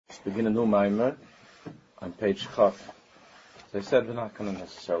Let's begin a new mimer on page Chaf. As I said, we're not going to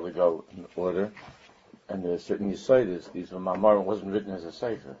necessarily go in order, and there are certain Yisaitis. These were Mamarim, wasn't written as a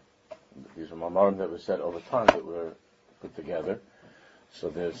sefer. These were Mamarim that were said over time that were put together. So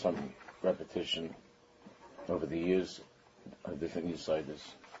there's some repetition over the years of different Yisaitis.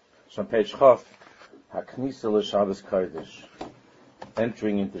 So on page Chaf, Haknisa l'Shabbos Kodesh,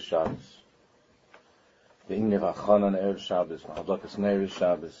 entering into Shabbos. The Ingev Achanan Erev Shabbos, Mahadlakas Neir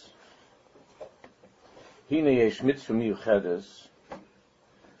Shabbos. Hine yesh mitzvah miyuchedes,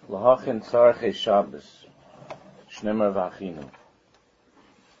 lahachin tzarchei Shabbos, shnemar v'achinu.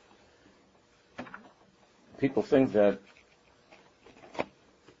 People think that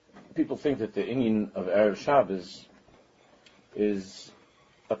the inyan of Erev Shabbos is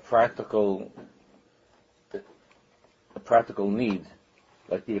a practical need,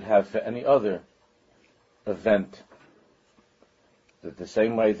 like you would have for any other event. That the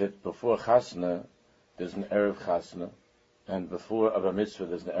same way that before Chasna there's an Erev Chasna, and before Bar Mitzvah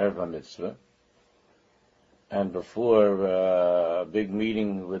there's an Erev Bar Mitzvah, and before a big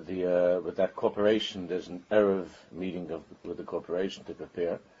meeting with that corporation there's an Erev meeting with the corporation to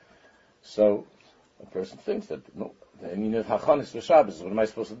prepare. So a person thinks that no, the inyan of Hachanis for Shabbos, what am I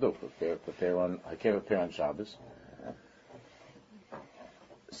supposed to do? I can't prepare on Shabbos.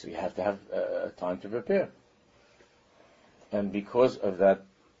 So you have to have time to prepare. And because of that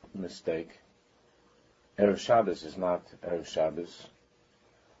mistake, Erev Shabbos is not Erev Shabbos.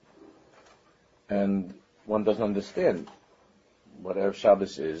 And one doesn't understand what Erev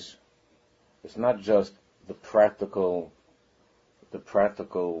Shabbos is. It's not just the practical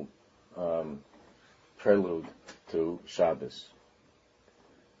prelude to Shabbos.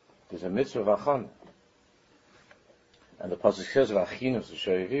 There's a mitzvah of Achana. And the pasuk says, "V'achinu," so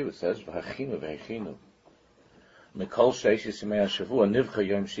Shoyaviv, it says, "V'achinu v'achinu." Mikol sheishis yimei hashavua nivcha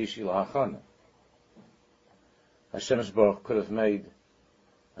yom shishi la'achana. Hashem Baruch could have made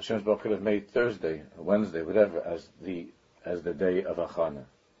Thursday, or Wednesday, whatever, as the day of Achana.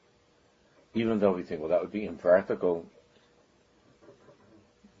 Even though we think, well, that would be impractical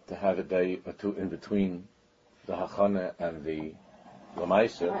to have a day or two in between the Achana and the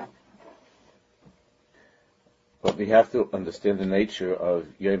Lamaisa. But we have to understand the nature of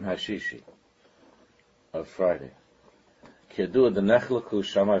Yom HaShishi, of Friday. Kiadu the Nechlaku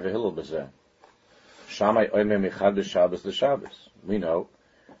Shammai v'Hillel b'zeh. Shammai oimer michad b'Shabbos l'Shabbos. We know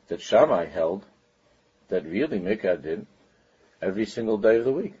that Shammai held that really Mikad did every single day of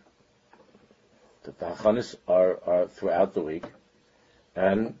the week. That the Hachanis are throughout the week,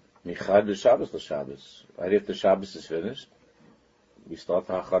 and michad b'Shabbos l'Shabbos. Right after Shabbos is finished, we start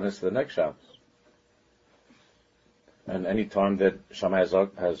the Hachanis for the next Shabbos. And any time that Shammai has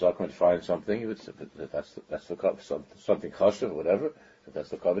Zakman to find something, he would say that's the something chashuv or whatever, that's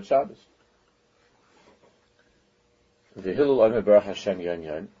the Kavod Shabbos. The Hillel Omer Baruch Hashem Yon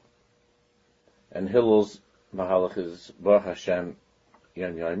Yon, and Hillel's Mahalach is Baruch Hashem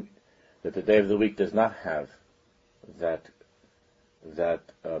Yon Yon, that the day of the week does not have that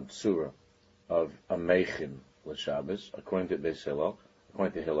surah of a Meichim l'Shabbos, according to Beis Hillel,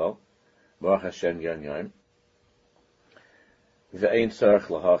 according to Hillel, Baruch Hashem Yon Yon. There's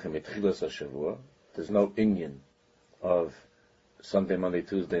no inyan of Sunday, Monday,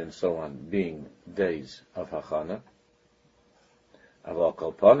 Tuesday, and so on being days of Hachana. Aval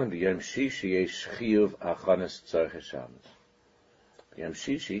Kalpan and the Yom Shishi yesh chiyuv Hachanas tzarchei Shabbos. Yom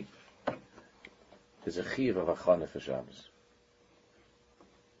Shishi is a chiyuv of Hachana for Shabbos.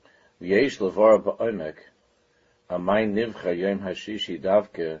 V'yesh levar ba'omek amay nivcha Yom HaShishi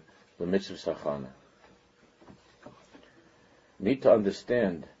davke l'mitzvah Hachana. Need to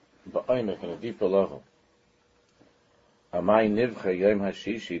understand ba'omek on a deeper level. Amay nivcha Yom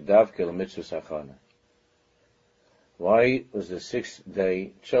HaShishi davke l'mitzvah Hachana. Why was the sixth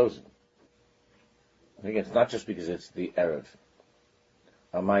day chosen? Again, it's not just because it's the Erev.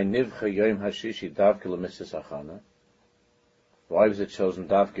 Amay nivcha Yom HaShishi davke l'mitzvah Hachana. Why was it chosen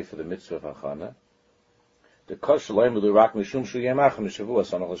davke for the mitzvah of Hachana? The kosh shaloim v'lurak mishum shu yom acham mishavua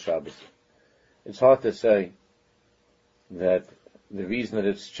sanach l'Shabbos. It's hard to say that the reason that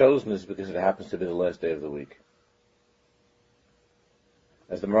it's chosen is because it happens to be the last day of the week.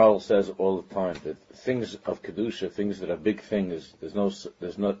 As the Maharal says all the time, that things of Kedusha, things that are big things,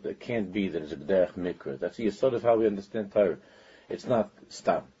 it can't be that it's a B'derech Mikra. That's the yesod of how we understand Torah. It's not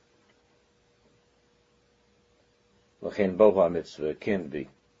Stam. L'chein bo ha'mitzvah, it can't be.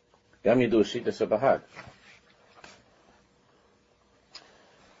 Yam yidu shitas ha'bahag.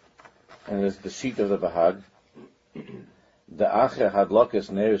 And there's the sheet of the Bahag. The Acher Hadlokas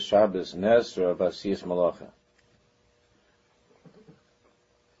Neir Shabbos Nesra Basiyas Malacha.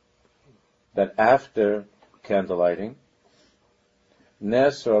 that after candle lighting,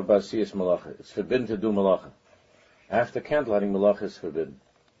 nes or basiyas malacha, it's forbidden to do malacha. After candle lighting, malacha is forbidden.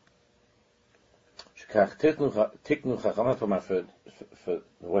 Shekach tiknu chachamim for the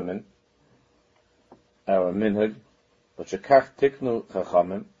women, our minhag, but shekach tiknu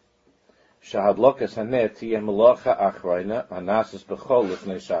chachamim, shahadlokas haneh tiyeh malacha achrayna hanasas b'chol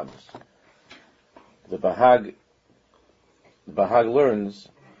lifnei Shabbos. The Bahag learns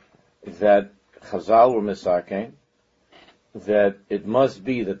that Chazal were misarkein, that it must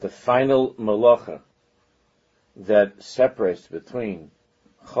be that the final malacha that separates between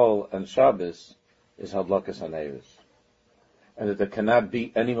Chol and Shabbos is Hadlakas HaNevis. And that there cannot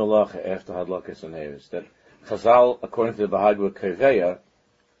be any malacha after Hadlakas HaNevis. That Chazal, according to the Bahag, were Keveya,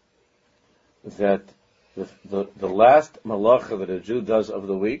 that the last malacha that a Jew does of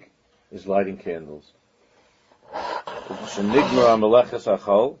the week is lighting candles.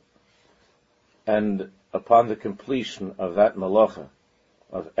 And upon the completion of that malacha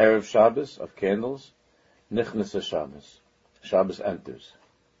of Erev Shabbos, of candles, Nichnas Shabbos, Shabbos enters.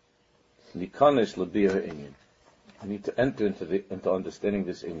 Nikanesh l'bir inyan. You need to enter into understanding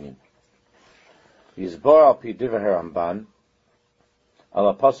this inyan. Yizbar al pi divrei Ramban,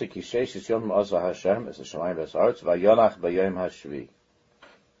 ala pasuk yishesh is yom azah Hashem es hashamayim v'asarutz v'yonach b'yom hashvi.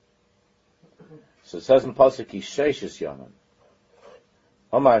 So it says in pasuk yishesh is yomim.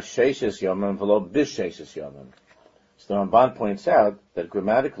 Omar sheish is yomim v'lo b'sheish is yomim. So the Ramban points out that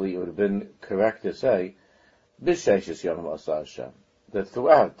grammatically it would have been correct to say b'sheish is yomim azah Hashem. That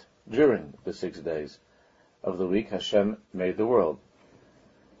throughout, during the 6 days of the week, Hashem made the world.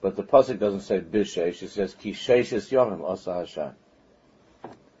 But the pasuk doesn't say b'sheish; it says ki sheishes yomim asa Hashem.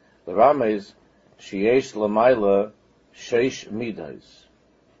 The Rama is sheyesh lamayla sheish midas.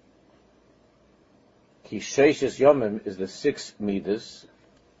 Ki sheishes yomim is the 6 midas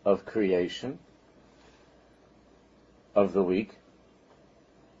of creation of the week.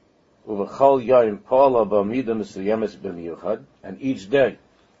 Uvachol yom pala b'midah mesuyemes b'miyuchad, and each day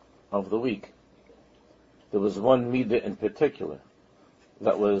of the week there was one midah in particular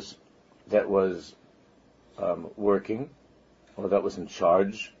that was working, or that was in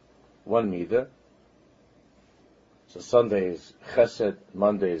charge, one midah. So Sunday is Chesed,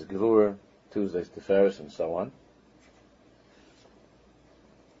 Monday is Gevurah, Tuesday is Tiferes, and so on.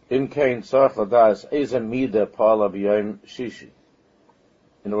 Im kein tzarich ladas eze midah pala b'yom shishi.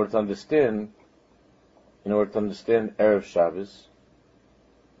 In order to understand Erev Shabbos,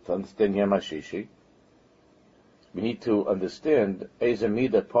 to understand Yom HaShishi, we need to understand Eze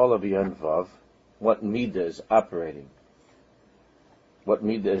Midah Pala B'Yom Vav, what Midah is operating, what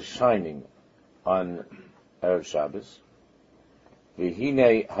Midah is shining on Erev Shabbos.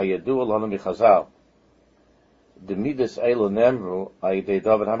 V'hinei hayadu alanu michazal, the Midas Eilu Nemru Ayidei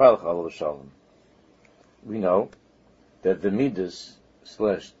David HaMelech Alav Shalom. We know that the Midas /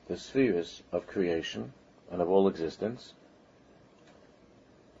 the spheres of creation and of all existence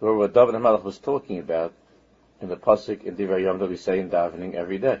were what David HaMelech was talking about in the pasuk in Divrei Yom that we say in davening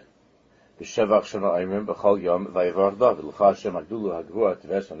every day. B'shevach shana ayimim b'chol yom vayivarach David l'cha Hashem agdulu hagvura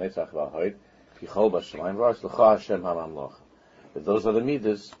tves v'netzach v'ahayid kichol b'shamayim v'aretz l'cha Hashem hamamloch. But those are the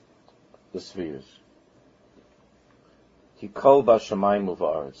midas, the spheres. Kikol b'shamayim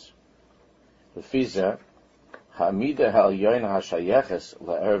u'v'aretz. L'fizeh ha'amida ha'elyon ha'shayeches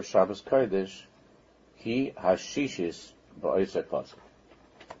la'erev Shabbos Kodesh ki ha'shishis ba'otzei pasuk.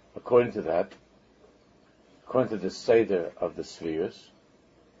 According to the Seder of the spheres,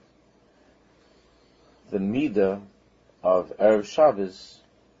 the Midah of Erev Shabbos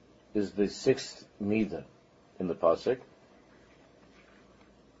is the 6th Midah in the pasuk,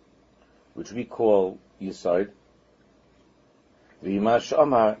 which we call Yesod. V'yimash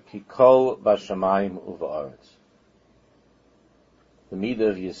Omar ki kol b'shamayim u'v'aretz. The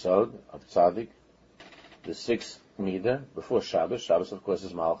Midah of Yesod, of Tzaddik, the 6th Midah, before Shabbos. Shabbos, of course,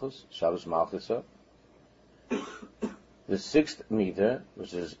 is Malchus. Shabbos Malchusa. The 6th Midah,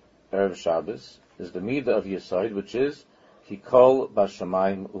 which is Erev Shabbos, is the Midah of Yesod, which is Kikol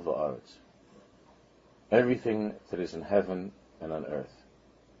Bashamayim Uva'aretz. Everything that is in heaven and on earth.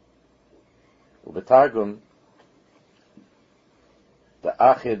 Ubetargum, the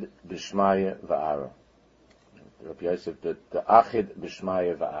Achid B'Shmaya Va'ara. Rabbi Yosef, the Achid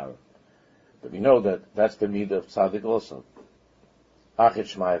B'Shmaya Va'ara. But we know that that's the Midah of Tzaddik also. Achid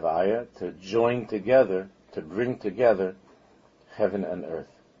Shmaya Va'ara, to join together, to bring together heaven and earth.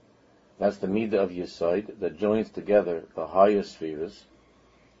 That's the Midah of Yesod that joins together the higher spheres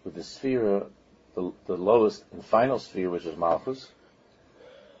with the sphere, the lowest and final sphere, which is Malchus,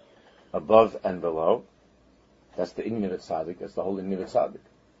 above and below. That's the Inyan of Tzaddik, that's the whole Inyan of Tzaddik.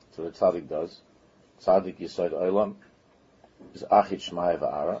 So the tzaddik does. Tzaddik Yisod Olam is Achid Shmaya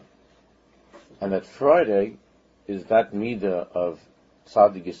V'ara. And that Friday is that midah of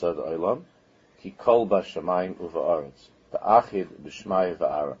Tzaddik Yisod Olam, Ki Kol B'Shamayim U'Va'aretz, the Achid B'Shmaya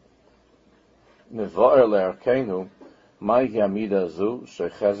V'ara. Nevo'er Le'arkeinu, Mai Yamida Zu,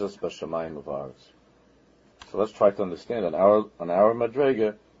 Shechezes B'Shamayim U'Va'aretz. So let's try to understand on our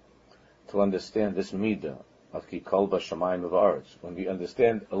Madrega, to understand this midah of Ki Kol B'Shamayim U'Va'aretz. When we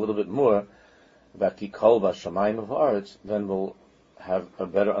understand a little bit more about Ki Kol B'Shamayim U'Va'aretz, then we'll have a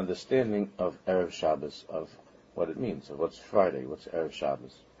better understanding of Erev Shabbos, of what it means, of what's Friday, what's Erev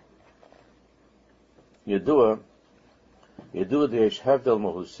Shabbos. Yedua de'esh hevdel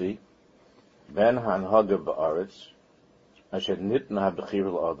mohusi, ben ha'anhaga ba'aretz, asher nitna ha'bechir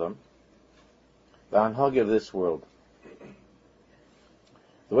l'adam, the anhaga of this world.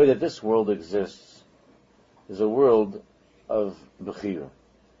 The way that this world exists is a world of bechira.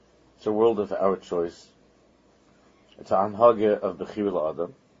 It's a world of our choice. It's an anhaga of bechir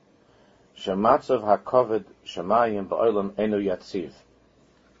l'adam. Shematzav hakovid shamayim ba'olam enu yatziv.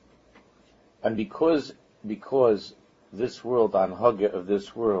 And because this world, the anhaga of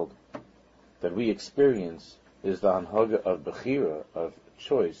this world that we experience is the anhaga of bechira, of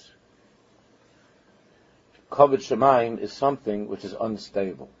choice, Kavod Shamayim is something which is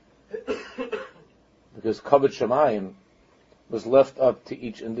unstable. Because Kavod Shamayim was left up to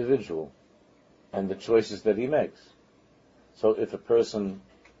each individual and the choices that he makes. So if a person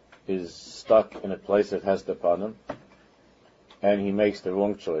is stuck in a place that has the panim, and he makes the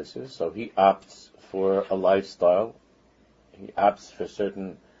wrong choices, so he opts for a lifestyle, he opts for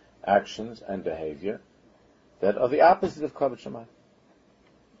certain actions and behavior that are the opposite of Kavod Shamayim,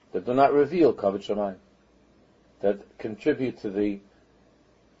 that do not reveal Kavod Shamayim, that contribute to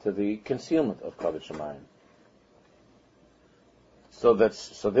the concealment of Kavod Shamayim. So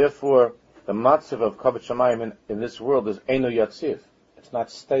therefore, the matzav of Kavod Shamayim in this world is Eino Yatziv. It's not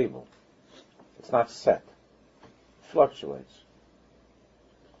stable. It's not set. It fluctuates.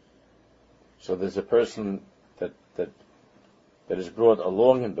 So there's a person that is brought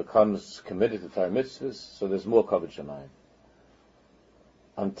along and becomes committed to Torah mitzvahs, so there's more Kavod Shamayim.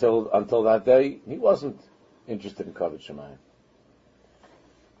 Until that day, he wasn't interested in Kavod Shamayim.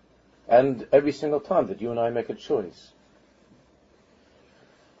 And every single time that you and I make a choice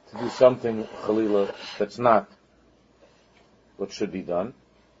to do something, Chalila, that's not what should be done,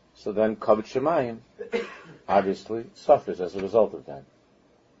 so then Kavod Shamayim obviously suffers as a result of that.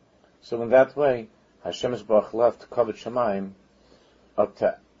 So in that way, Hashem Yisbarach left Kavod Shamayim up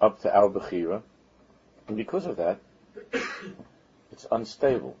to our Bechira, and because of that, it's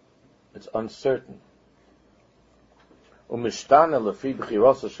unstable, it's uncertain. Umishtana lefi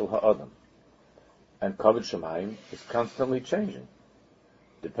b'chirasa shel ha'adam, and Kavod Shamayim is constantly changing,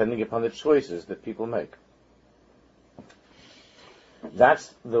 depending upon the choices that people make.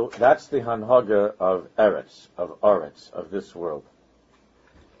 That's the hanhaga of Eretz, of this world.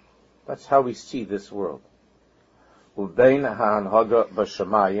 That's how we see this world. Ubein ha'hanhaga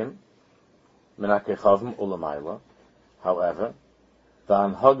b'shamayim min ha'kechavim ulamayla. However, the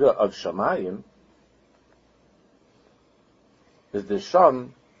hanhaga of Shamayim is the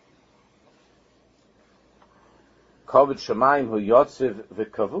Sham Kavod Shamayim hu yotziv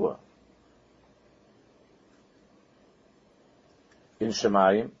v'kavua. In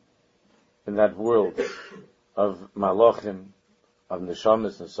Shamayim, in that world of Malachim, of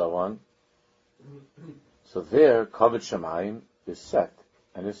Neshamas and so on, so there Kavod Shamayim is set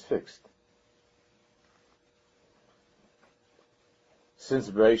and is fixed. Since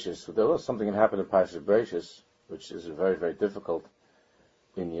Bereishis, there was something that happened in Parashat Bereishis, which is a very, very difficult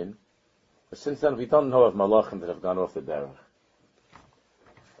inyan. But since then, we don't know of Malachim that have gone off the derech.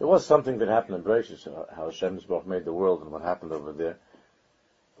 There was something that happened in Bereishis, how Hashem Yisbarach made the world and what happened over there.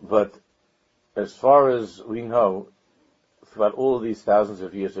 But as far as we know, throughout all of these thousands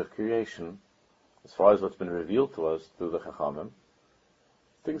of years of creation, as far as what's been revealed to us through the Chachamim,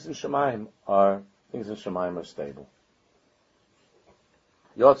 things in Shamayim are stable.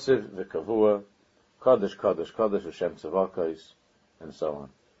 Yotziv v'kavua, Kadosh, Kadosh, Kadosh, Hashem Tzavakos, and so on.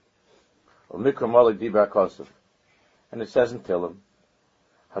 Umikra Malik Dibra Kosov. And it says in Tehillim,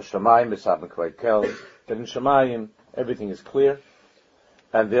 Hashamayim B'Sabim Kvayt Kel, that in Shamayim everything is clear,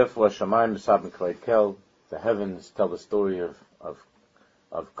 and therefore Shamayim B'Sabim Kvayt Kel, the heavens tell the story of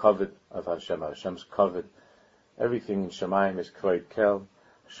Kavod, of Hashem's Kavod. Everything in Shamayim is Kvayt Kel,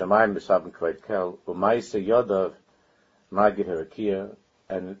 Shamayim B'Sabim Kvayt Kel, U'Maisa Yodav Magid Harakia,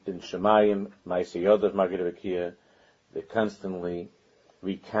 and in Shamayim, Maisa Yodav Magid Harakia, they're constantly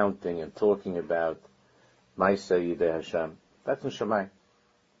recounting and talking about Maisa Yidei Hashem. That's in Shamayim.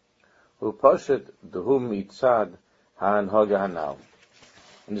 Upashet Duhum Mitzad HaHanhaga Hanal.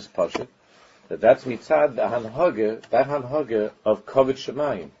 In this Pashet, that's Mitzad the Hanhaga, that Hanhaga of Kavod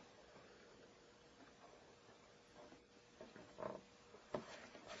Shemayim.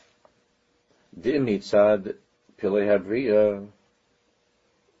 Di Mitzad Pilei Habriya.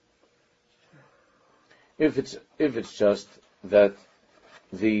 If it's just that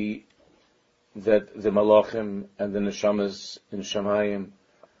the Malachim and the Neshamas in Shamayim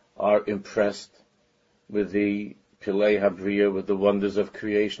are impressed with the Pilei Habriya, with the wonders of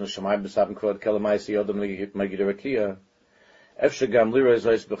creation, Shamayim B'Sabim Kvod Kelamaisi Yodam Magid Rakia, Efshe Gam Lira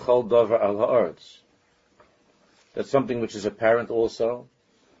Zois B'Chol Dover Al Ha'aretz. That's something which is apparent also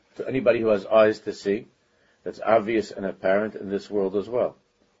to anybody who has eyes to see. That's obvious and apparent in this world as well.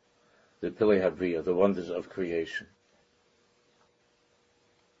 The Pilei Habriya, the wonders of creation.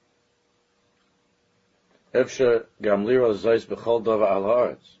 Efshe Gam Lira Zois B'Chol Dover Al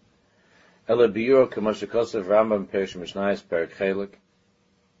Ha'aretz. Ela Biur Kamashikosav Rambam Perish Mishnayos Perik Chelik.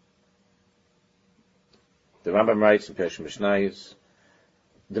 The Rambam writes in Perish Mishnayos,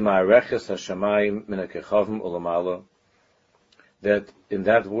 D'ma'areches Hashamayim Min HaKechavim Ulamala, that in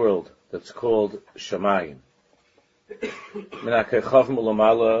that world that's called Shamayim, Min HaKechavim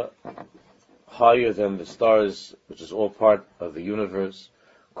Ulamala, higher than the stars, which is all part of the universe,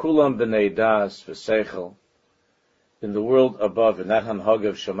 Kulam B'nei Das V'Seichel, in the world above, in that Hanhag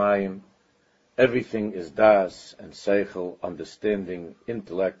of Shamayim, everything is das and seichel, understanding,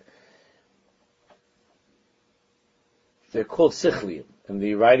 intellect. They're called sichliim. In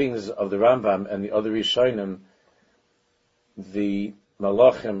the writings of the Rambam and the other Rishonim, the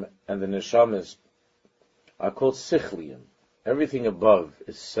malachim and the neshamas are called sichliim. Everything above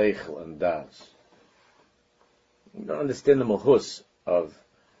is seichel and das. You don't understand the mahus of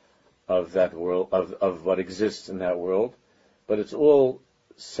that world, of what exists in that world, but it's all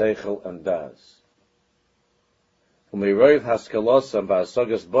seichel and das.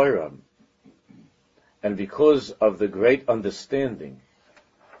 And because of the great understanding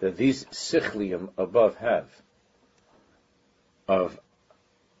that these sichliim above have of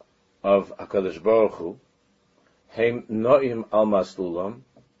HaKadosh Baruch Hu, heim noim al maslulam,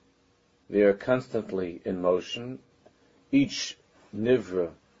 they are constantly in motion, each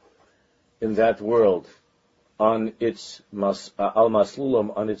nivra in that world on its al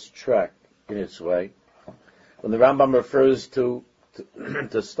maslulam, on its track, in its way. When the Rambam refers to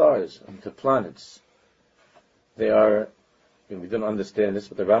stars and to planets, they are, we don't understand this,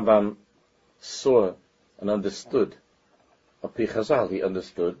 but the Rambam saw and understood, Api Chazal, he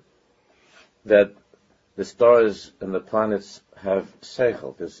understood that the stars and the planets have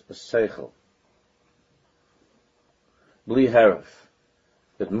seichel, there's a seichel, bli harif,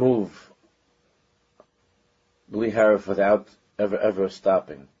 that move bli harif without ever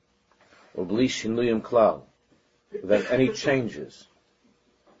stopping, or bli shinuyim klal, without any changes.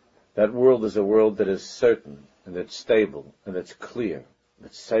 That world is a world that is certain and that's stable and that's clear,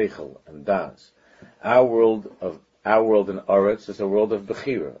 that's seichel and das. Our world in Aretz is a world of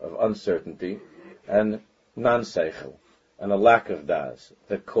bechira, of uncertainty and non-seichel, and a lack of das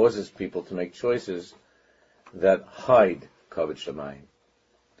that causes people to make choices that hide kavod shamayim.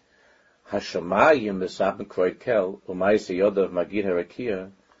 Hashamayim b'sabim kroid kel u'ma'aseh yodav magid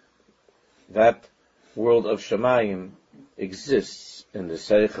harakia. That world of shamayim exists in the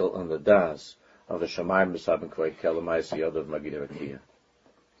seichel and the das of the shamayim b'sabim kroid kel u'ma'aseh yodav magid harakia.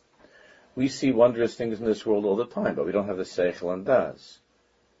 We see wondrous things in this world all the time, but we don't have the seichel and das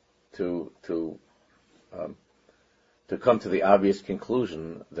to come to the obvious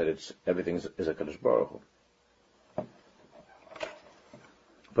conclusion that everything is a Kadosh Baruch Hu.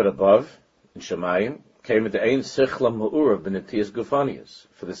 But above, in Shamayim, came into Ein Sichlam Ha'urav B'Netiyas Gufanias,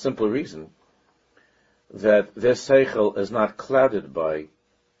 for the simple reason that their seichel is not clouded by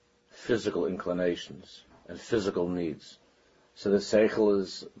physical inclinations and physical needs. So the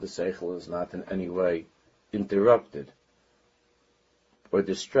seichel is not in any way interrupted or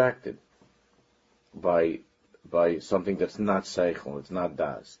distracted by something that's not seichel, it's not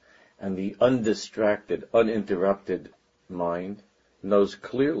das. And the undistracted, uninterrupted mind knows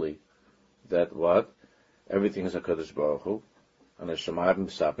clearly that what? Everything is a Kadosh Baruch Hu, and a Shamayim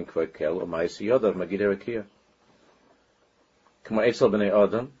B'Sabim Kvod Kel u'ma'aseh yodav magid harakia. K'ma etzel b'nei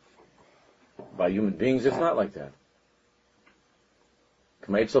Adam, by human beings it's not like that.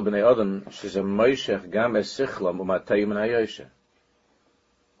 K'ma etzel b'nei Adam she's a moishech gam es sichlam u'matayim min hayosha.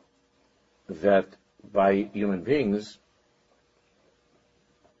 That by human beings,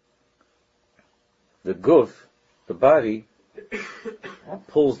 the guf, the body,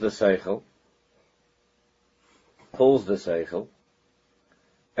 pulls the seichel,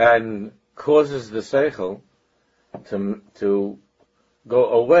 and causes the seichel to go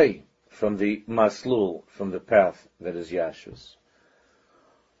away from the maslul, from the path that is yashus.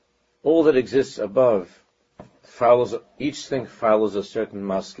 All that exists above follows, each thing follows a certain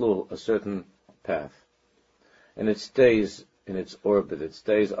maslul, a certain path. And it stays in its orbit, it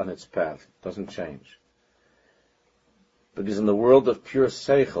stays on its path, it doesn't change. Because in the world of pure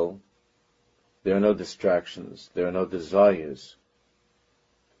seichel, there are no distractions, there are no desires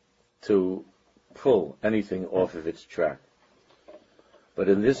to pull anything off of its track. But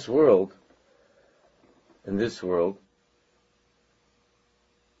in this world,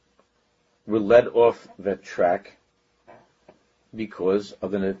 we're led off that track because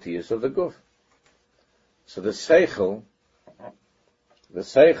of the netiyas of the guf. So the seichel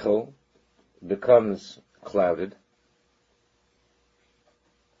becomes clouded,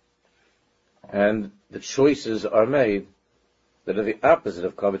 and the choices are made that are the opposite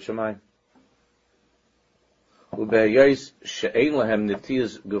of kavod shamayim.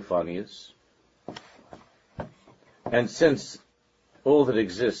 And since all that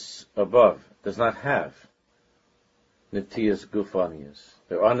exists above does not have netiyas gufaniyas,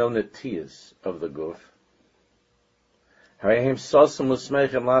 there are no netiyas of the guf.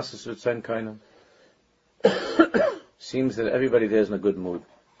 Seems that everybody there is in a good mood.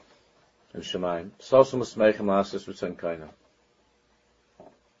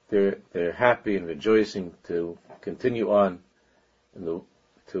 They're happy and rejoicing to continue on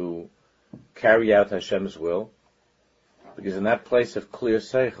to carry out Hashem's will, because in that place of clear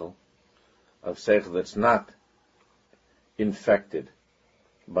seichel, of seichel that's not infected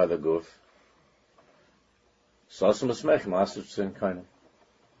by the guf, that's how a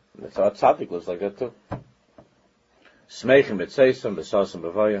tzaddik lives like that too. Smeichim b'tzeisam b'sasam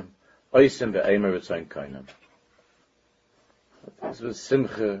b'vayim oisim b'eimer b'tzayin kainam. This was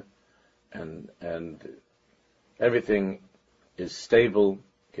simcha, and everything is stable,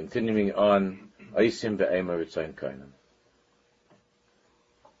 continuing on. Oisim b'eimer b'tzayin kainam.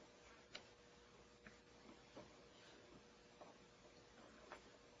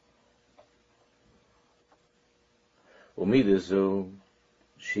 Umidazu,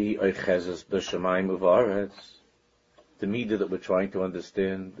 she oichezes b'shamayim uvaretz. The midah that we're trying to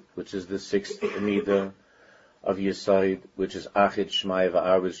understand, which is the sixth midah of Yesod, which is Achid Shmai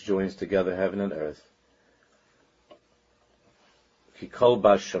Va'ar, which joins together heaven and earth. Kikol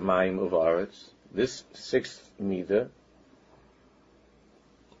B'Shamayim Uvaretz. This sixth midah,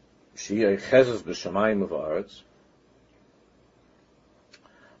 she eichezes b'Shamayim Uvaretz.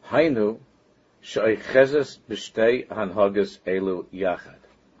 Hainu she'eichezes b'shtei hanhagas elu yachad.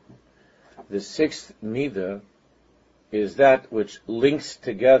 The sixth midah is that which links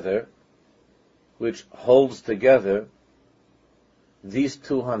together, which holds together these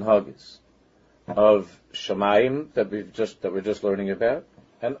two hanhagas of Shamayim that we're just learning about,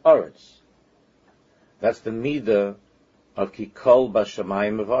 and Aretz. That's the midah of Kikol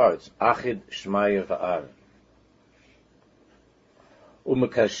B'Shamayim of Aretz, Achid Shmaya Va'ar.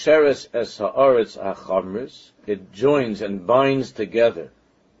 Umekasheres es ha'aretz ha'chamris, it joins and binds together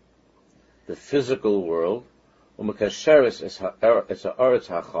the physical world. Umekasheres es ha'aretz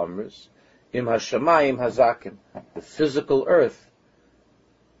ha'chamris, im hashamayim hazakim, the physical earth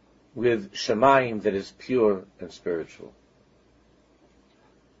with shamayim that is pure and spiritual.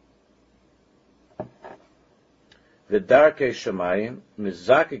 The darkei shamayim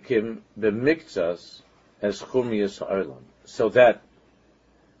mizakikim b'miktzas as chumiyas ha'olam, so that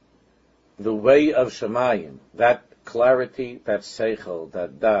the way of shamayim, that clarity, that seichel,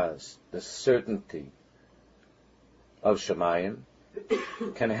 that das, the certainty of shamayim,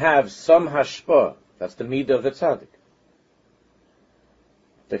 can have some hashpah. That's the midah of the tzaddik.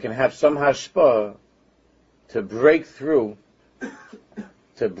 They can have some hashpah to break through the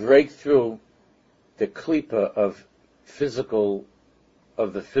klipa of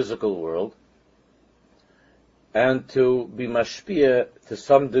the physical world, and to be mashpia to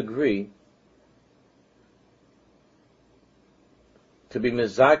some degree, to be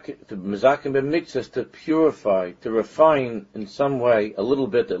mizakim b'mitzvahs, to purify, to refine in some way, a little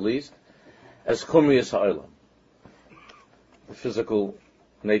bit at least, as chumriyas ha'olam, the physical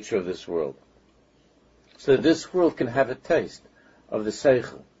nature of this world. So that this world can have a taste of the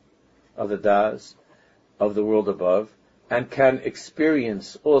seichel, of the das, of the world above, and can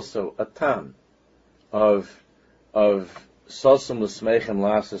experience also a tam of sosum l'smeichem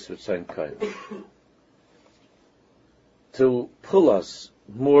lasas v'tzayin kayim, to pull us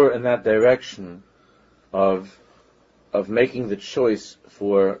more in that direction of making the choice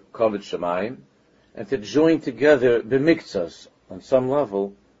for kavod shamayim, and to join together b'miktzas on some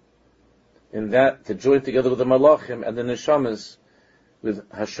level in that to join together with the Malachim and the Neshamas with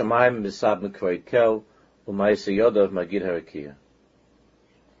Hashemayim Misab Mekvayit Kel U'Ma'aseh Yodav Magid Harakiyah.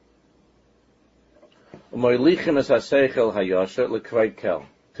 U'Moilichim Es HaSeichel HaYosher L'Kvayit Kel,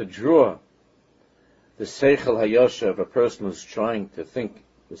 to draw the Seichel HaYosher of a person who's trying to think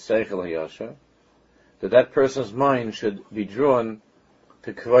the Seichel HaYosher, that person's mind should be drawn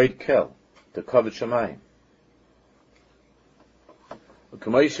to Kvayit Kel, to Kavod Shemayim.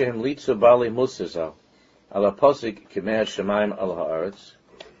 U'K'moishem Litzu Bali Musazal Ala Posik Kimei HaShemayim Al Ha'aretz,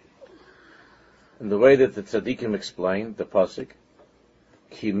 in the way that the tzaddikim explained the pasuk,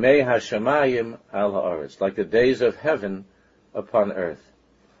 Kimei HaShemayim Al Ha'aretz, like the days of heaven upon earth.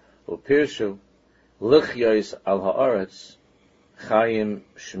 U'Pirshu Lichyos Al Ha'aretz Chayim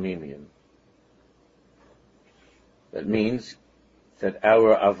Shmimim. That means that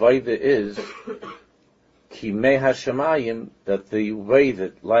our avodah is Kimei HaShemayim, that the way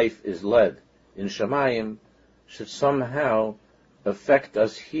that life is led in Shemayim should somehow affect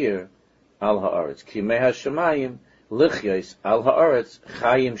us here, Al Ha'aretz. Kimei HaShemayim Lichyos Al Ha'aretz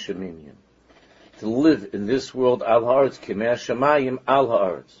Chayim Shemimim. To live in this world, Al Ha'aretz, Kimei HaShemayim Al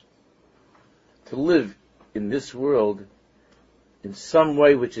Ha'aretz. To live in this world in some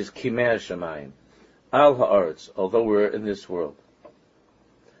way which is Kimei HaShemayim Al Ha'aretz, although we're in this world.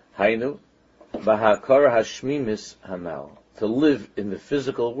 Hainu B'Hakara Hashmimis Hanal, to live in the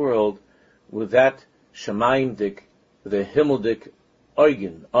physical world with that Shemayimdik, with a Himmeldik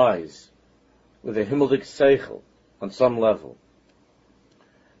Eugen, eyes, with a Himmeldik Seichel, on some level.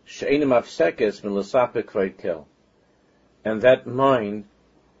 She'enim Afsekes Min L'Sapek Kvayit Kel, and that mind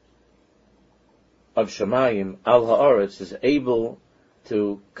of Shemayim Al Ha'aretz is able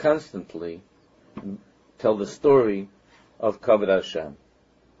to constantly tell the story of Kavod Hashem.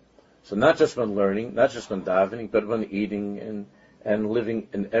 So not just when learning, not just when davening, but when eating and living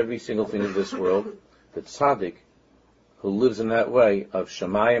in every single thing of this world, the tzaddik who lives in that way of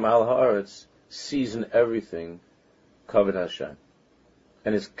Shemayim Al Ha'aretz sees in everything Kavod Hashem,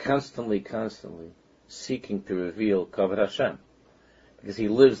 and is constantly seeking to reveal Kavod Hashem, because he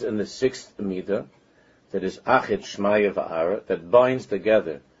lives in the sixth midah, that is Achid Shmaya Va'ara, that binds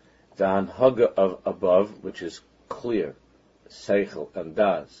together the Hanhaga of above, which is clear, Seichel and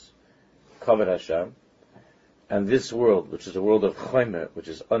Das, Kavod Hashem, and this world, which is a world of Chomer, which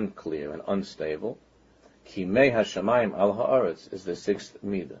is unclear and unstable. Kimei HaShemayim Al Ha'aretz is the sixth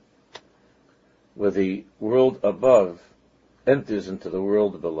midah, where the world above enters into the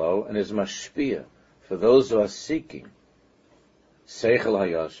world below and is mashpia for those who are seeking Seichel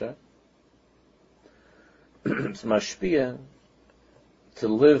HaYosher. It's mashpia to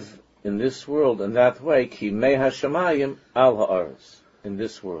live in this world in that way, Kimei HaShemayim Al Ha'aretz, in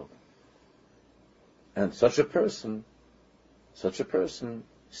this world. And such a person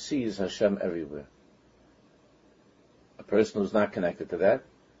sees Hashem everywhere. A person who's not connected to that,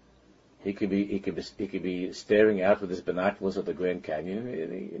 he could be staring out with his binoculars at the Grand Canyon,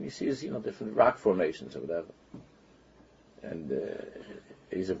 and he sees, different rock formations or whatever, and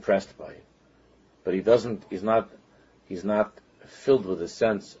he's impressed by it. But he's not filled with a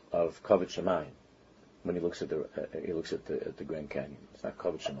sense of Kavod Shemayim when he looks at the Grand Canyon. It's not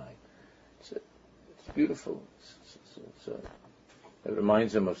Kavod Shemayim. It's beautiful. It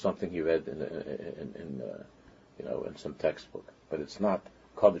reminds him of something he read in some textbook, but it's not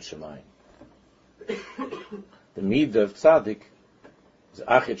Kavod Shemayim. The midah of tzaddik is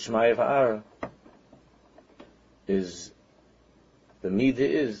Achid Shmaya Va'ara. The midah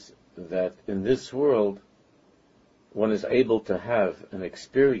is that in this world one is able to have an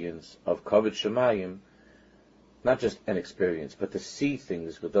experience of Kavod Shemayim, not just an experience, but to see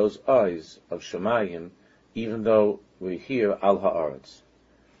things with those eyes of Shemayim, even though we're here Al Ha'aretz.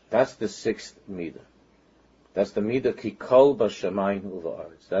 That's the sixth midah. That's the midah Ki Kol B'Shemayim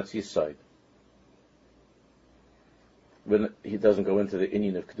U'Va'aretz. That's Yisod. When he doesn't go into the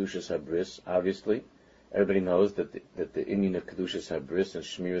inyan of Kedushas HaBris, obviously, everybody knows that the inyan of Kedushas HaBris and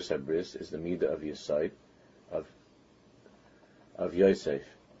Shmiras HaBris is the midah of Yisod, of Yosef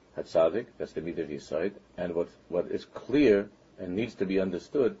HaTzadik. That's the midah of Yisod. And what is clear and needs to be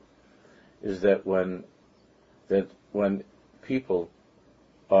understood is that when people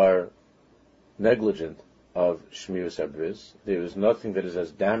are negligent of Shmiras HaBris, there is nothing that is as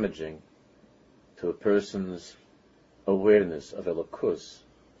damaging to a person's awareness of Elokus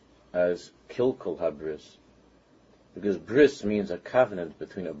as Kilkul HaBris, because bris means a covenant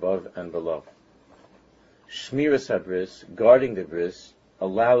between above and below. Shmiras HaBris, guarding the bris,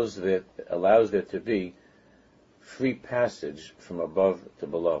 allows there to be free passage from above to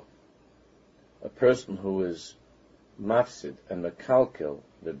below. A person who is mafsid and mekalkel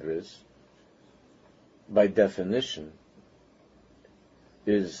the bris by definition,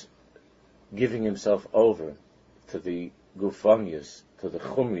 is giving himself over to the gufanius, to the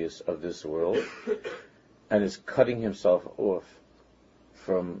chumius of this world, and is cutting himself off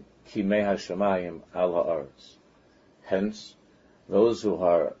from kimei hashamayim al ha'aretz. Hence, those who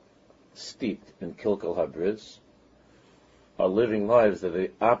are steeped in kilkel habriz are living lives that are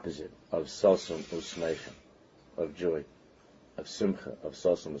the opposite of sasum usmeichen, of joy, of simcha, of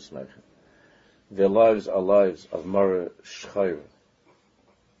sasum usmeichen. Their lives are lives of mara shchayra,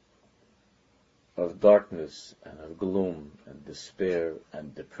 of darkness and of gloom and despair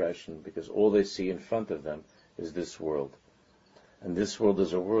and depression, because all they see in front of them is this world. And this world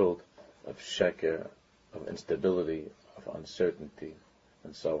is a world of sheker, of instability, of uncertainty,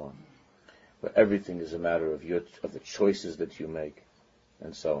 and so on, where everything is a matter of the choices that you make,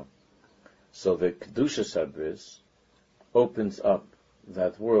 and so on. So the Kedusha Sabriz opens up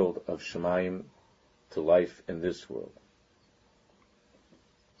that world of Shemayim to life in this world.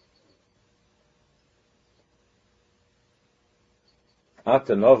 At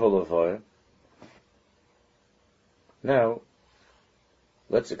the novel of now,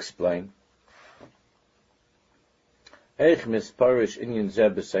 let's explain. Now,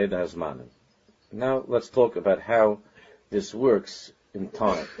 let's talk about how this works in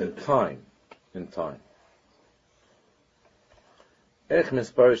time.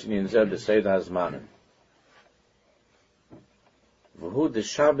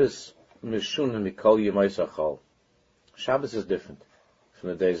 Shabbos is different from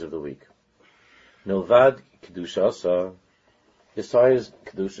the days of the week. Milvad Kedushasa, besides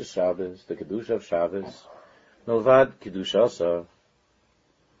Kedusha Shabbos, the Kedusha of Shabbos, Milvad Kedushasa.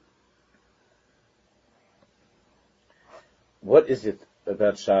 What is it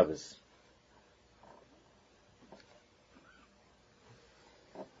about Shabbos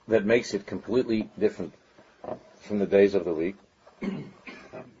that makes it completely different from the days of the week?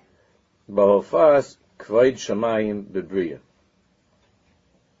 Bahofas Kvoid Shamayim Bebriya.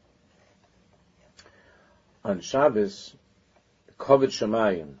 On Shabbos, Kavod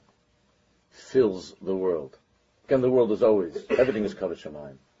Shamayim fills the world. Again, the world is always, everything is Kavod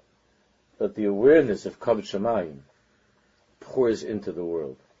Shamayim. But the awareness of Kavod Shamayim pours into the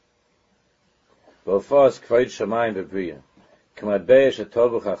world. Bahofas Kvoid Shamayim Bebriya. Kamabeyesh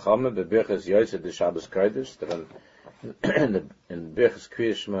Atovu Chachama Bebirchas Yotzei de Shabbos Kodesh. That in Birchas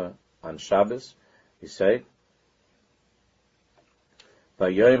Kriya Shema on Shabbos, you say,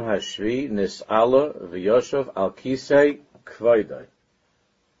 Vayom Hashvi Nis'ala V'Yoshav Al Kisei Kvoidai.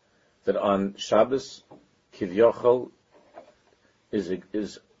 That on Shabbos, Kivyochel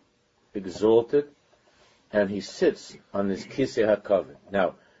is exalted, and he sits on this Kisei HaKavod.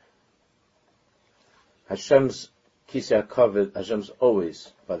 Now, Hashem's Kisei HaKavod, Hashem's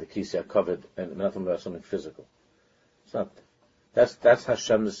always by the Kisei HaKavod, and nothing about something physical. It's not. That's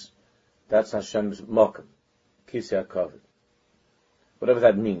Hashem's Mokum, Kisei HaKavod. Whatever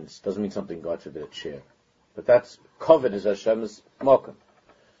that means, doesn't mean something God forbid a chair. But that's, Kavod is Hashem's Mokum.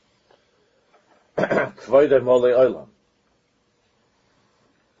 Kvoidei Molei Olam.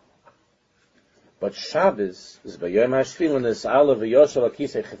 But Shabbos is Vayom Hashvi Nis'ala V'Yoshav Al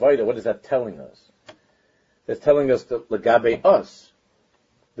Kisei Kvoidei. What is that telling us? It's telling us that L'gabe us,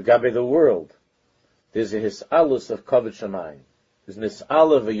 L'gabe the world, there's a His'alus of Kavod Shamayim. There's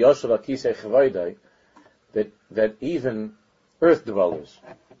Nis'ala V'Yoshav Al Kisei Kvoidei, that even earth dwellers,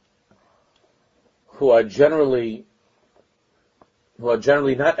 who are generally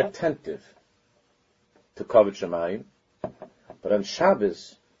not attentive to Kavod Shamayim, but on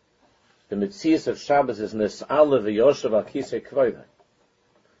Shabbos, the Metzias of Shabbos is Nis'ala V'Yoshav Al Kisei Kvoidei.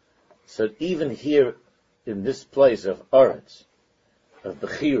 So even here in this place of Aretz, of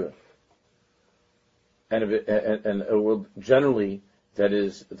Bechira, and a world generally that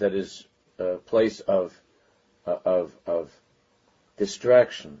is a place of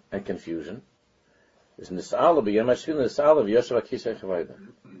distraction and confusion, is Nis'ala B'Yom Hashvi Nis'ala V'Yoshav Al Kisei Kvoidei.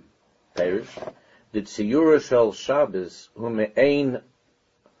 Perish. The Tziyura Shel Shabbos hu me'ein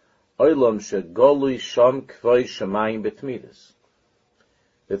olam shegolui sham kvoi shamayim betmidas.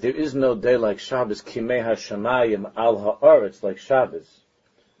 That there is no day like Shabbos, kimei hashamayim al ha'aretz, like Shabbos,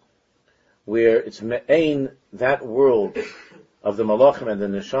 where it's me'ein, that world of the malachim and the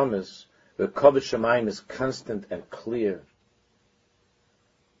neshamas, where kavod shamayim is constant and clear.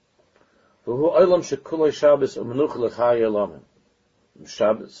 V'hu olam shekuloi Shabbos u'menuch l'chai olamim.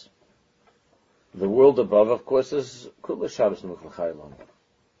 Shabbos, the world above, of course, is kuloi Shabbos u'menuch l'chai olamim.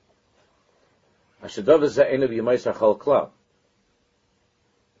 Ashadav is za'enu b'yemais ha'chol klal,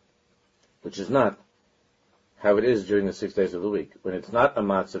 which is not how it is during the 6 days of the week, when it's not a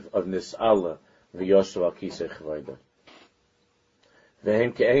matzav of nis'ala v'yoshu al kisei chavodah.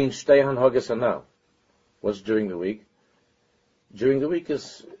 V'hem ke'ein shtei hanhagas hanal. What's during the week? During the week there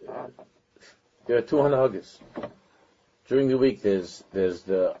are two hanhagas. During the week there's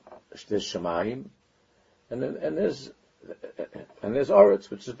Shemayim, and there's Oretz,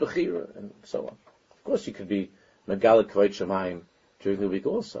 which is Bechira, and so on. Of course, you could be Megala Kvayt Shemayim during the week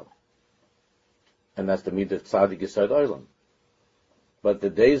also, and that's the midah of Tzadik Yisod Olam. But the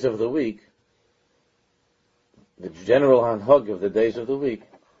days of the week, the general hanhag of the days of the week,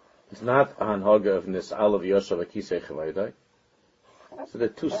 is not a hanhag of Nis'al of Yoshav Akisei Chavaydai. So they're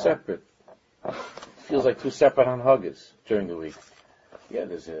two separate. Feels like two separate hanhagas during the week. Yeah,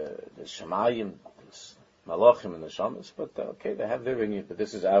 there's Shemayim, there's Malachim and the Shamas, but okay, they have their inyan, but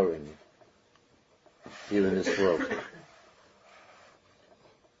this is our inyan here in this world.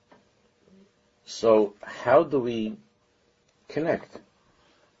 So, how do we connect?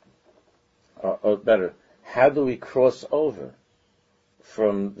 Or better, how do we cross over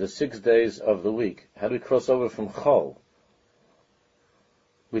from the 6 days of the week? How do we cross over from Chol,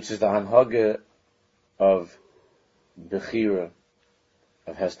 which is the hanhaga of Bechira,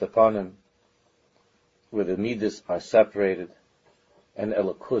 of Hestapanim, where the midas are separated, and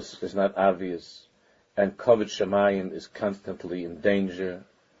Elokus is not obvious, and Kavod Shemayim is constantly in danger,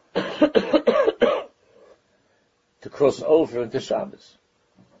 to cross over into Shabbos,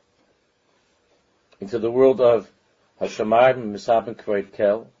 into the world of Hashemayim Misabin Kvayt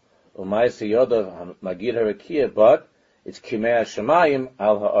Kel, Umayis Yodav Magid Harakia, but it's Kimei Hashemayim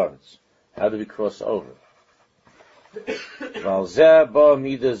Al Haaretz. How do we cross over?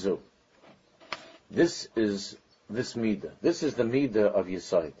 This is this midah. This is the midah of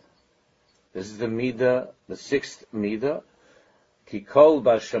Yesod. This is the midah, the sixth midah. Kikol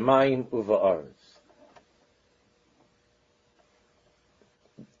b'shamayim uva'aretz.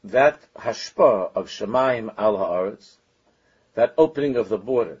 That hashpa of shamayim al haaretz, that opening of the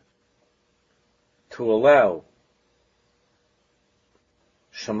border, to allow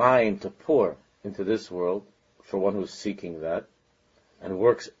shamayim to pour into this world for one who's seeking that and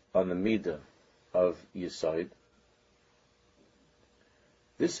works on the midah of Yesod.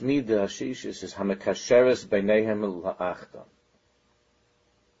 This midah hashishis is hamekasheres beinehem la'achda.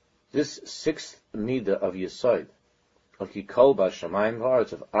 This sixth midah of Yesod, of Kikol b'shamayim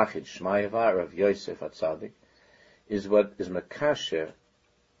v'aretz, of Achid Shmai Var of Yosef HaTzadik, is what is mekasher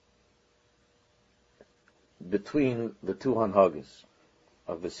between the two hanhagas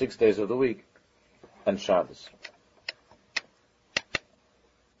of the 6 days of the week and Shabbos.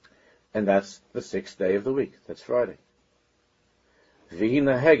 And that's the 6th day of the week. That's Friday.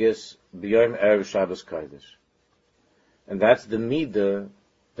 V'hina Heges b'yom erev Shabbos Kodesh. And that's the midah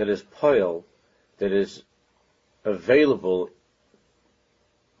that is poil, that is available,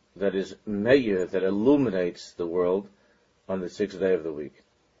 that is meir, that illuminates the world on the 6th day of the week.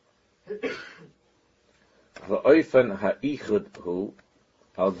 V'oifen ha'ichud hu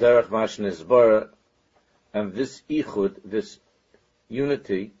al derech mashnisbar, and this ichud, this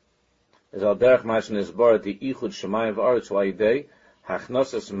unity, is al derech mashnisbar, the ichud shemayim v'aretz wa'idei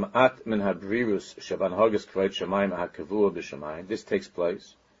hachnosas ma'at min habrirus shaban hagas kvayt shemayim ha'kavua b'shemayim. This takes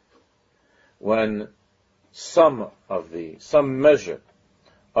place when some measure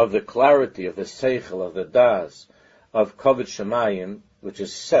of the clarity of the seichel, of the das, of kavod shemayim, which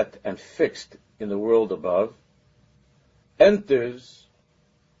is set and fixed in the world above, enters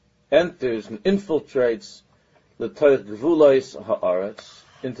and infiltrates the toich gvulos haaretz,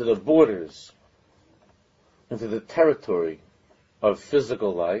 into the borders, into the territory of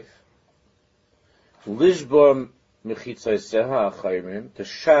physical life, lishbor mechitzaiseha achayrim, to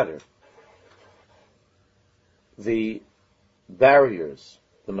shatter the barriers,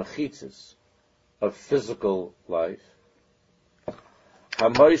 the mechitzas of physical life,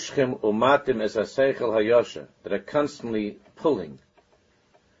 hamoishchim umatim es haseichel hayosha, that are constantly pulling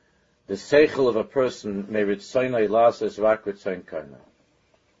the seichel of a person, may ritzaynai lasas rak ritzayn karna.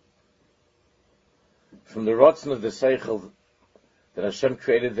 From the rotzen of the seichel that Hashem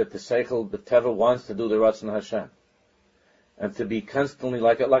created, that the seichel b'teva wants to do the rotzen Hashem, and to be constantly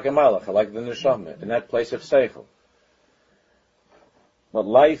like a malach, like the neshama, in that place of seichel. But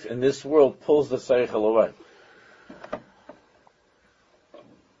life in this world pulls the seichel away.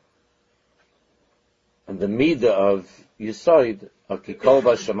 And the midah of Yesod, of Kikol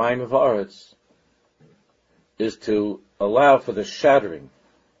b'shamayim v'aretz, is to allow for the shattering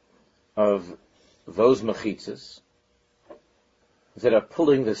of those mechitzas that are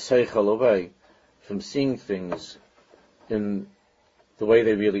pulling the seichel away from seeing things in the way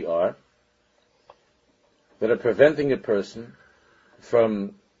they really are, that are preventing a person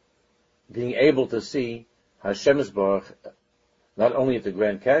from being able to see Hashem Yisborach not only at the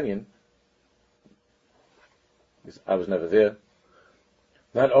Grand Canyon, because I was never there,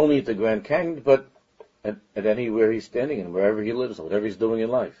 not only at the Grand Canyon, but at anywhere he's standing and wherever he lives, whatever he's doing in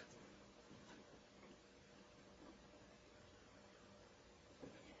life.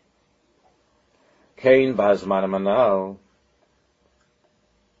 Kain b'hazman manal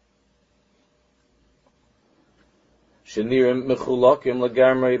shenirim mechulakim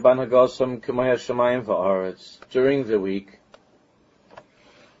legamrei banhagasam k'may hashamayim va'aretz. During the week,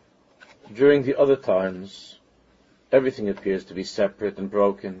 during the other times, everything appears to be separate and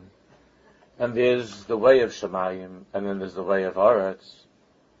broken. And there's the way of Shemayim, and then there's the way of Aretz.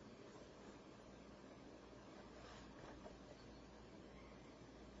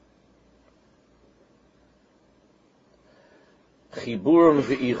 Chiburim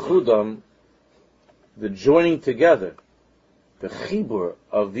v'ichudam, the joining together, the chibur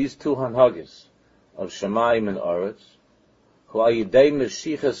of these two hanhagis, of Shemayim and Aretz, hu ayidei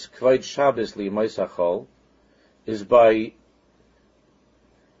meshichas kvayt Shabbos li'yimais hachol, is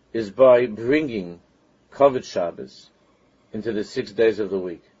by bringing Kavod Shabbos into the 6 days of the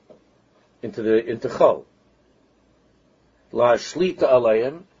week, into Chol. La Shlita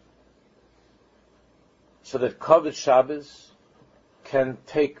Alayim, so that Kavod Shabbos can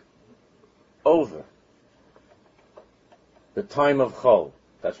take over the time of Chol.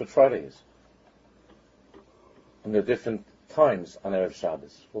 That's what Friday is. And there are different times on Erev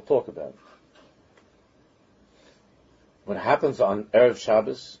Shabbos. We'll talk about it. What happens on Erev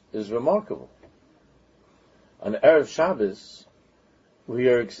Shabbos is remarkable. On Erev Shabbos, we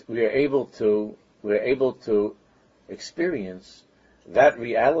are able to experience that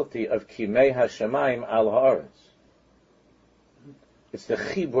reality of Kimei Hashemayim al Haaretz. It's the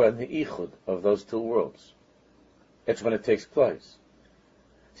chibur and the ichud of those two worlds. It's when it takes place.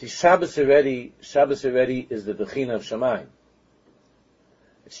 See, Shabbos already is the Bechina of Shemayim.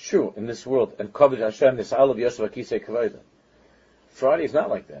 It's true in this world, and Kavod Hashem Nis'alav Yosef Akisei Kavod. Friday is not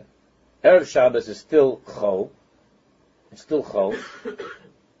like that. Erev Shabbos is still Chol. It's still Chol.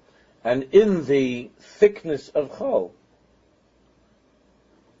 And in the thickness of Chol,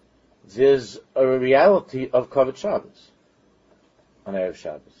 there's a reality of Kavod Shabbos on Erev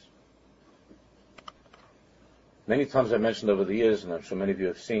Shabbos. Many times I've mentioned over the years, and I'm sure many of you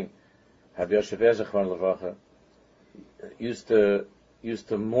have seen, Rabbi Yosef Zechron Levracha used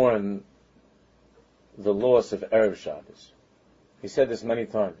to mourn the loss of Erev Shabbos. He said this many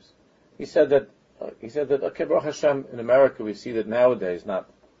times. He said that okay, Baruch Hashem, in America we see that nowadays, not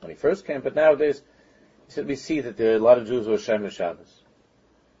when he first came, but nowadays, he said we see that there are a lot of Jews who are Shemer Shabbos.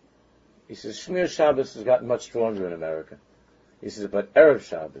 He says Shmir Shabbos has gotten much stronger in America. He says, but Erev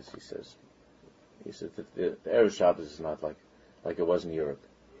Shabbos, he says that the Erev Shabbos is not like it was in Europe.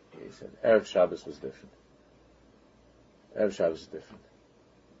 He said Erev Shabbos was different. Erev Shabbos is different.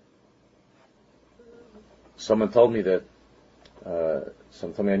 Someone told me that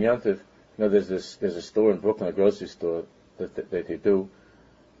sometime on Yantiv, there's a store in Brooklyn, a grocery store that they do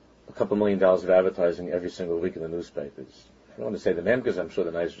a couple $1 million of advertising every single week in the newspapers. I don't want to say the name because I'm sure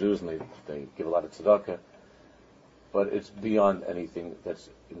they're nice Jews and they give a lot of tzedakah, but it's beyond anything that's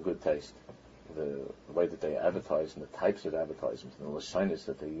in good taste. The way that they advertise and the types of advertisements and the lashonos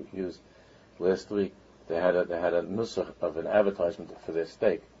that they use. Last week they had a nusach of an advertisement for their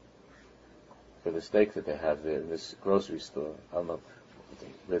steak. For the steak that they have there in this grocery store. I don't know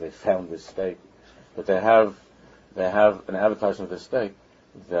where they found this steak, but they have an advertisement of the steak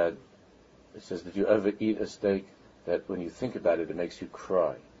that it says, "Did you ever eat a steak that when you think about it, it makes you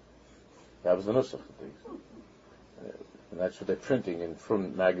cry?" That was the nusach. And that's what they're printing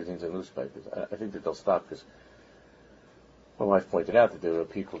from magazines and newspapers. I think that they'll stop because my wife pointed out that there were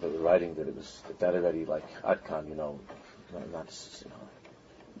people that were writing that it was that already like Atkan,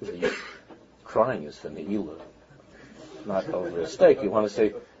 crying is for Ne'ilah, not over a steak. You want to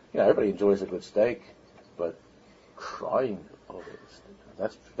say, everybody enjoys a good steak, but crying over a steak,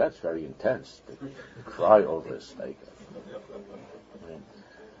 that's very intense. To cry over a steak.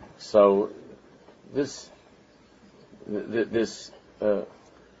 So this. No,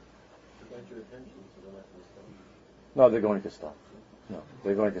 they're going to stop. No,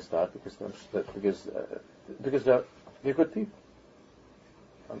 they're going to stop because they're good people,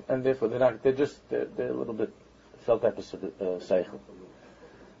 and therefore they're a little bit felt at the seichel,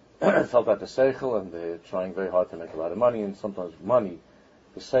 felt at the seichel, and they're trying very hard to make a lot of money, and sometimes money,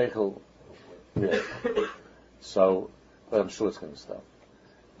 the seichel, yeah. So, but I'm sure it's going to stop.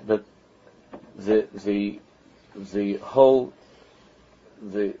 But the whole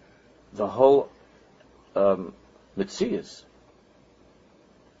Metzias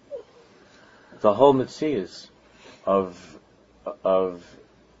the whole mitzias of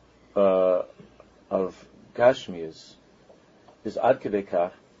Gashmias is ad kedei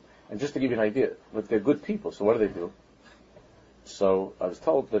kach. And just to give you an idea, but they're good people, so what do? So I was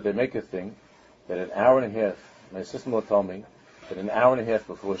told that they make a thing that an hour and a half, my sister-in-law told me that an hour and a half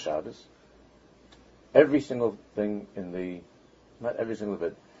before Shabbos, every single thing not every single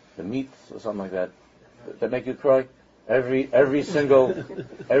bit, the meats or something like that make you cry, every single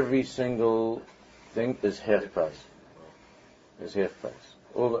thing is half price. Is half price.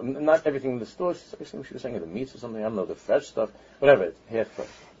 Not everything in the stores, everything she was saying, the meats or something, I don't know, the fresh stuff, whatever, it's half price.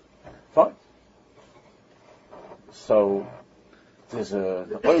 Fine. So there's an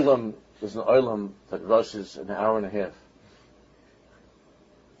oilam that rushes an hour and a half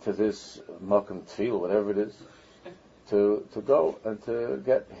to this Malcolm Tfil, whatever it is, to go and to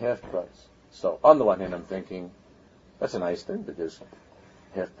get half price. So on the one hand, I'm thinking that's a nice thing because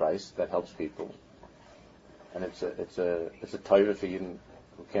half price that helps people, and it's a tire for you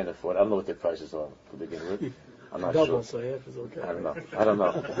who can't afford. I don't know what their prices are to begin with. I'm not sure. So half is okay. I don't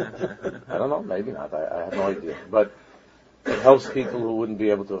know. Maybe not. I have no idea. But it helps people who wouldn't be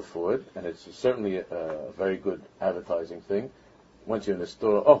able to afford, and it's certainly a very good advertising thing. Once you're in the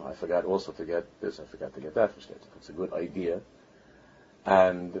store, I forgot also to get this, I forgot to get that. It's a good idea.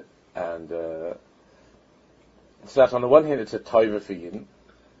 And so that's on the one hand, it's a taiva for Yidden.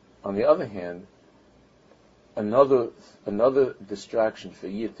 On the other hand, another distraction for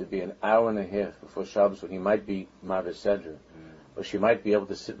Yid to be an hour and a half before Shabbos when he might be Mavis Sedra, or she might be able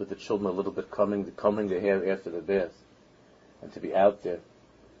to sit with the children a little bit, combing the hair after the bath, and to be out there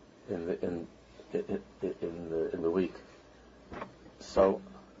in the week. So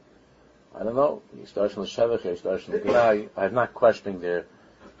I don't know. I'm not questioning their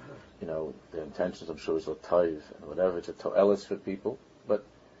intentions. I'm sure it's a taiv and whatever. It's a to'elis for people, but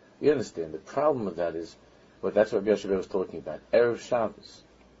you understand the problem with that is. But that's what Yosef was talking about. Erev Shabbos,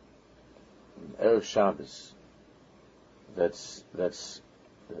 that's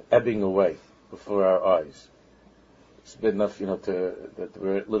ebbing away before our eyes. It's bad enough, that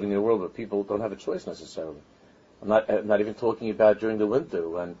we're living in a world where people don't have a choice necessarily. I'm not even talking about during the winter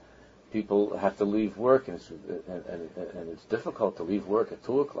when people have to leave work and it's difficult to leave work at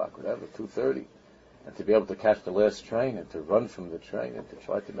 2:00, whatever, 2:30, and to be able to catch the last train and to run from the train and to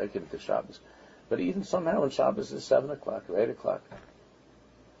try to make it into Shabbos. But even somehow when Shabbos is 7:00 or 8:00,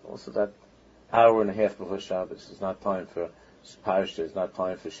 also that hour and a half before Shabbos is not time for Parsha, it's not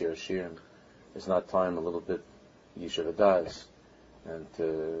time for Shir Shirim, it's not time a little bit Yishuv Adas, and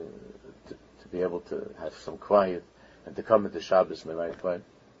to be able to have some quiet and to come into Shabbos in the right way.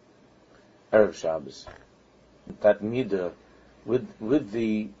 Erev Shabbos, that midah with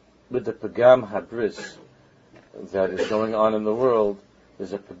the pagam habris that is going on in the world.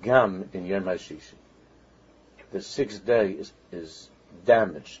 There's a pagam in Yom HaShishi. The 6th day is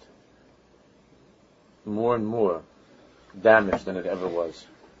damaged, more and more damaged than it ever was.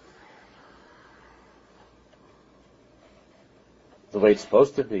 The way it's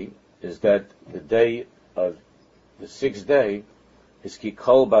supposed to be is that the day of the 6th day is ki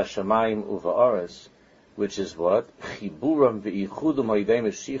kol b'shamayim uva'aretz, which is what? Chiburam v'ichudum ha'idei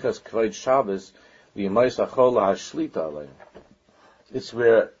meshichas kvod Shabbos v'yimais ha'chol ha'shlita aleim. It's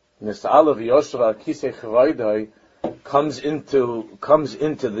where Nisa'ala v'yoshra kisei chavaydai comes into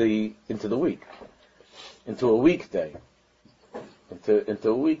the week, into a weekday, into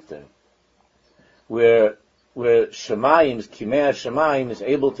a weekday, where Shemayim, Kimei Shemayim is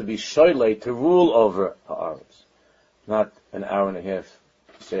able to be shoylei, to rule over ha'aretz, not an hour and a half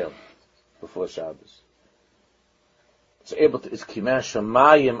sail before Shabbos. It's Kimei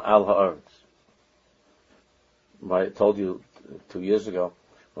Shemayim al ha'aretz. I told you 2 years ago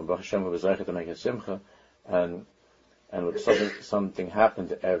when Baruch Hashem was reicher to make a simcha, and when something happened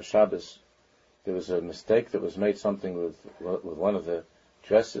to Erev Shabbos, there was a mistake that was made, something with one of the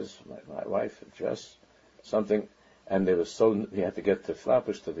dresses, my wife dress, something, and they were he had to get to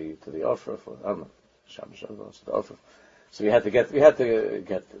Flatbush to the offer for I don't know Shabbos the offer. So we had to get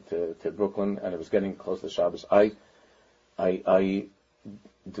to Brooklyn, and it was getting close to Shabbos. I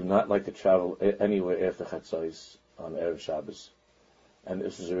do not like to travel anywhere after Chatzos on Erev Shabbos, and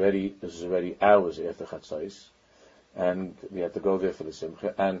this is already hours after Chatzos, and we had to go there for the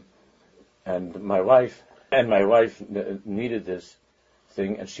simcha, and my wife needed this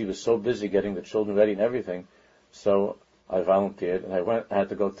thing, and she was so busy getting the children ready and everything, so I volunteered, and I had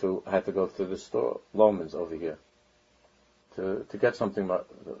to go to the store, Loman's over here, to get something that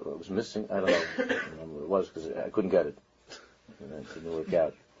was missing. I don't know what it was because I couldn't get it. It didn't work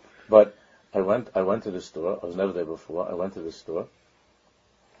out. But I went to the store. I was never there before. I went to the store,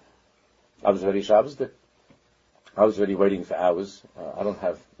 I was already Shabbos. I was already waiting for hours. I don't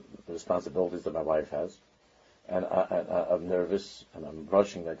have the responsibilities that my wife has. And I'm nervous, and I'm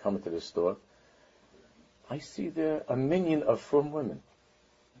rushing. I come into the store. I see there a minion of frum women.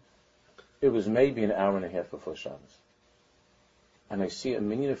 It was maybe an hour and a half before Shabbos. And I see a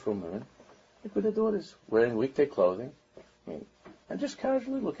minion of frum women, like with their daughters, wearing weekday clothing, and just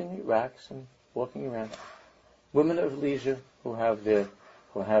casually looking at racks and walking around. Women of leisure who have their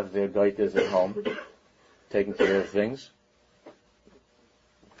gaitas at home, taking care of things,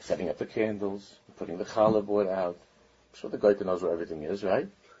 setting up the candles, putting the challah board out. I'm sure the gaita knows where everything is, right?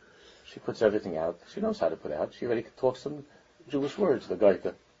 She puts everything out. She knows how to put out. She already talks some Jewish words, the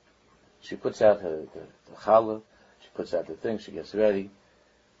gaita. She puts out the challah. She puts out the thing. She gets ready.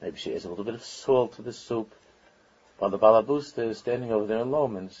 Maybe she adds a little bit of salt to the soup. While the balabusta is standing over there in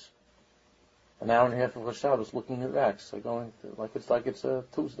Lomans, an hour and a half before Shabbos, looking at racks, like it's a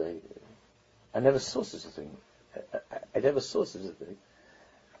Tuesday. I never saw such a thing. I never saw such a thing.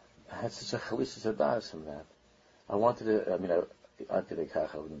 I had such a chalisas adas from that. I wanted to.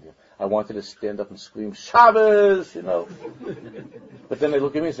 I wanted to stand up and scream Shabbos, But then they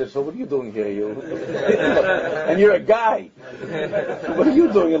look at me and say, "So what are you doing here, you?" And you're a guy. What are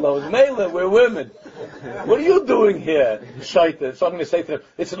you doing alone? Mela, we're women. What are you doing here, Shaita? So I'm going to say to them,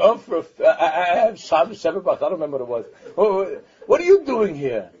 "It's an offer. I have Shabbos Shebabach. I don't remember what it was. What are you doing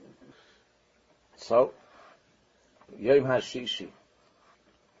here?" So, Yom HaShishi.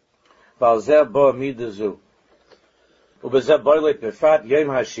 Valzer Bo Midazu. Ubezeh Boilet Befat Yom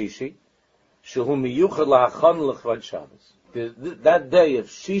HaShishi. Shehu Miyuchad La'achon L'chvad Shabbos. That day of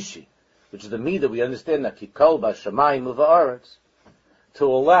Shishi, which is the midah, we understand that Kikol B'Shamayim Uva'aretz, to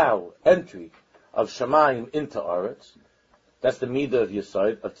allow entry of Shamayim into Aretz. That's the midah of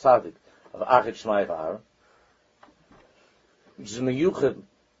Yesod, of Tzadik, of Achet Shmai V'Ara. Which is Miyuchad,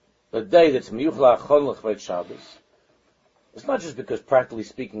 the day that's Miyuchad La'achon L'chvad Shabbos. It's not just because, practically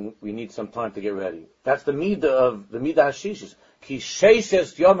speaking, we need some time to get ready. That's the midah of the midah hashishis. Ki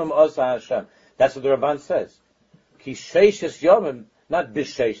sheishes yomim osa Hashem. That's what the Ramban says. Ki sheishes yomim, not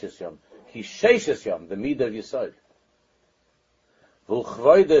bisheishes yom. Ki sheishes yom, the midah of Yesod.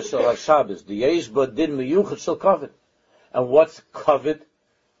 V'uchvoide shel HaShabbos, the yesh bo din miyuchad shel kavod. And what's kavod?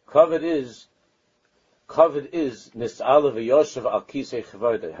 Kavod is nis'ala v'yoshev al kisei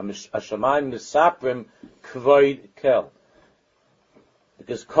chvoide. Hashemayim nisaprim kvoid kel.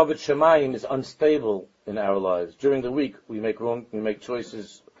 Because kavod shemayim is unstable in our lives. During the week, we make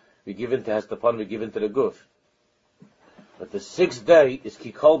choices, we give in to Hastapon, we give in to the guf. But the sixth day is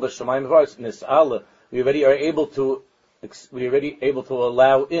kikol b'shemayim v'aretz, nis'ala, we already are able to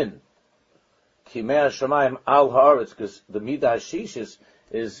allow in. Kimei shemayim al haaretz, because the midah hashishis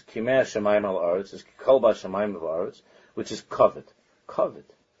is kimei shemayim al haaretz, is kikol b'shemayim v'aretz, which is kavod. Kavod.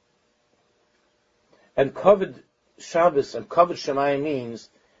 And kavod Shabbos and kavod shemayim means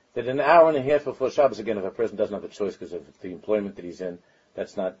that an hour and a half before Shabbos, again, if a person doesn't have a choice because of the employment that he's in,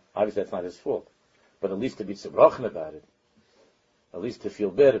 that's not his fault. But at least to be tzibrochen about it, at least to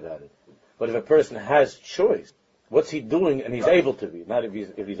feel bad about it. But if a person has choice, what's he doing and he's able to be? Not if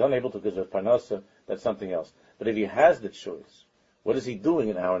he's unable to because of parnasa, that's something else. But if he has the choice, what is he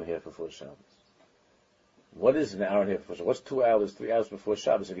doing an hour and a half before Shabbos? What is an hour and a half before Shabbos? What's 2 hours, 3 hours before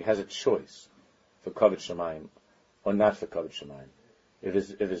Shabbos if he has a choice for kavod shemayim or not for kavod shemayim?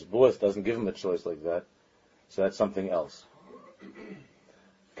 If his boss doesn't give him a choice like that, so that's something else.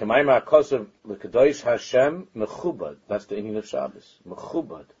 K'mayma kosav l'kadosh Hashem mechubad. That's the inyan of Shabbos.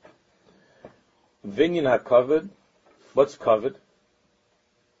 Mechubad. Vinyan hakavod. What's kavod?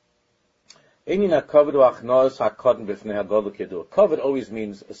 Inyan hakavod u'achnos hakoden b'fnei hagadol kedur. Kavod always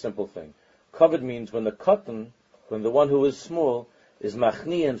means a simple thing. Kavod means when the one who is small is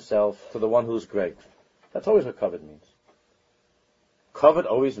machni himself to the one who is great. That's always what kavod means. Kavod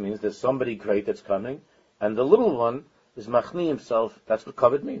always means there's somebody great that's coming, and the little one is machni himself. That's what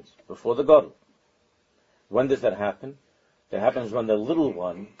kavod means, before the gadol. When does that happen? That happens when the little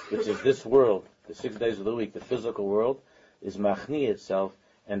one, which is this world, the 6 days of the week, the physical world, is machni itself,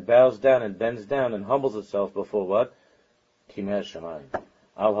 and bows down and bends down and humbles itself before what? Kimei Shemayim.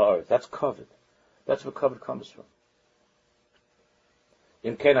 Al ha'aretz. That's kavod. That's where kavod comes from.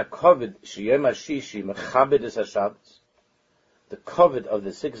 In kena kavod, sheyom hashishi mechabed es haShabbos. The kavod of the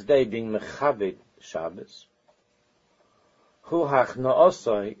 6th day being mechabed Shabbos. Hu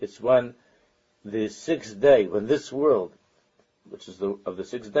hachna'osai, it's when the 6th day, when this world, which is of the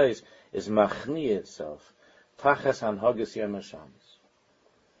 6 days, is machni itself, tachas hanhagas yom HaShabbos.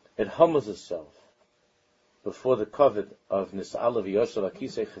 It humbles itself before the kavod of nis'ala v'yoshev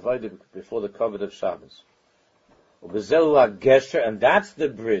akisei chevayde, before the kavod of Shabbos. Ubezelu gesher, and that's the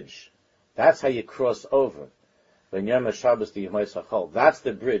bridge That's how you cross over. When Yom Shabbos to Yom Chol. That's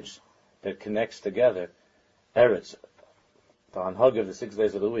the bridge that connects together Eretz, the Hanhag of the 6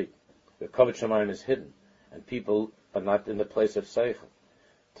 days of the week. The Kavod Shamayim is hidden, and people are not in the place of Seichel,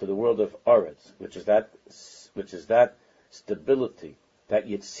 to the world of Eretz, which is that stability, that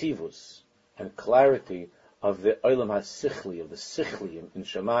yitzivus and clarity of the Olam HaSichli, of the Sichli in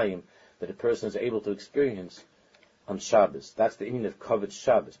Shamayim, that a person is able to experience on Shabbos. That's the meaning of Kavod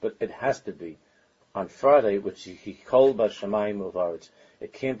Shabbos. But it has to be on Friday, which he called Bashamayim Uvaretz.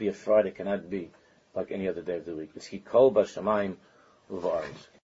 It can't be a Friday, it cannot be like any other day of the week. It's he called Bashamayim Uvaretz.